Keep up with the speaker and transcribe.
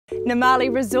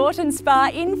Namale Resort and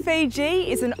Spa in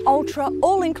Fiji is an ultra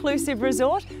all-inclusive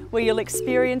resort where you'll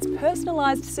experience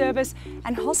personalised service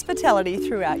and hospitality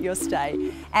throughout your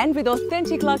stay. And with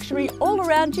authentic luxury all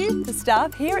around you, the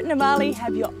staff here at Namale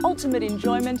have your ultimate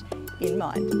enjoyment in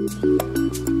mind.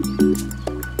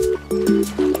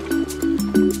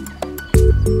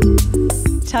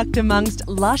 Tucked amongst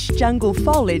lush jungle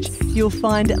foliage, you'll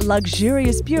find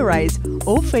luxurious bures,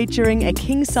 all featuring a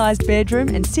king-sized bedroom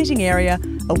and sitting area,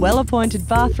 a well-appointed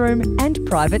bathroom and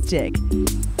private deck.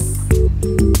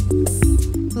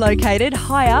 Located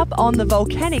high up on the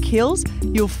volcanic hills,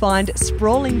 you'll find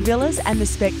sprawling villas and the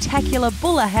spectacular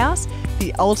Bulla House,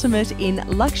 the ultimate in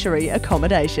luxury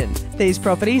accommodation. These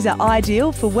properties are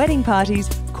ideal for wedding parties,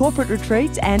 corporate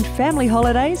retreats and family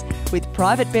holidays, with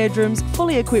private bedrooms,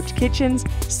 fully equipped kitchens,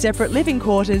 separate living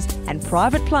quarters and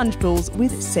private plunge pools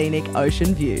with scenic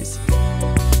ocean views.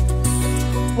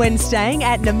 When staying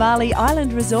at Namale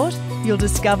Island Resort, you'll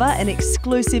discover an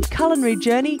exclusive culinary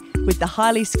journey with the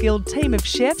highly skilled team of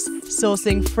chefs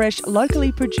sourcing fresh,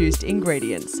 locally produced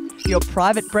ingredients. Your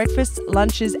private breakfasts,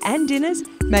 lunches and dinners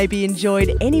may be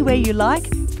enjoyed anywhere you like,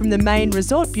 from the main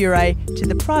resort bureau to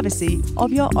the privacy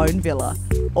of your own villa,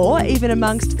 or even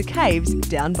amongst the caves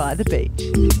down by the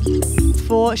beach.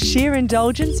 For sheer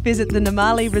indulgence, visit the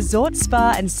Namale Resort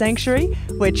Spa and Sanctuary,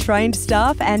 where trained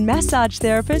staff and massage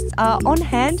therapists are on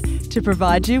hand to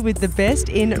provide you with the best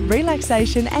in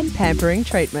relaxation and pampering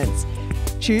treatments.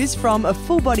 Choose from a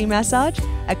full body massage,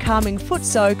 a calming foot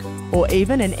soak, or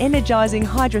even an energising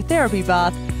hydrotherapy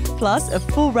bath, plus a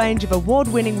full range of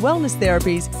award-winning wellness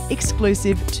therapies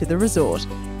exclusive to the resort.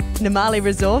 Namale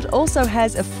Resort also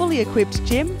has a fully equipped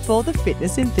gym for the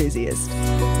fitness enthusiast.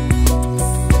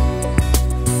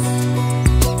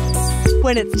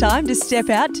 When it's time to step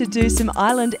out to do some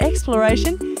island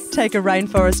exploration, take a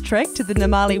rainforest trek to the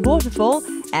Namale waterfall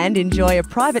and enjoy a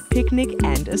private picnic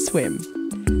and a swim.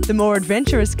 The more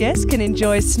adventurous guests can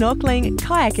enjoy snorkeling,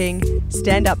 kayaking,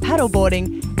 stand-up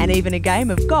paddleboarding and even a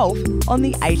game of golf on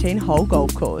the 18-hole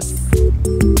golf course.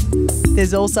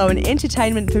 There's also an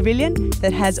entertainment pavilion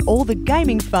that has all the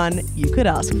gaming fun you could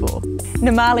ask for.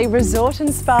 Namale Resort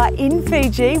and Spa in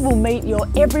Fiji will meet your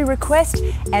every request,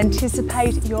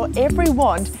 anticipate your every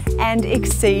want and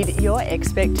exceed your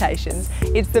expectations.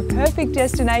 It's the perfect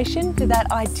destination for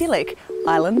that idyllic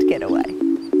island getaway.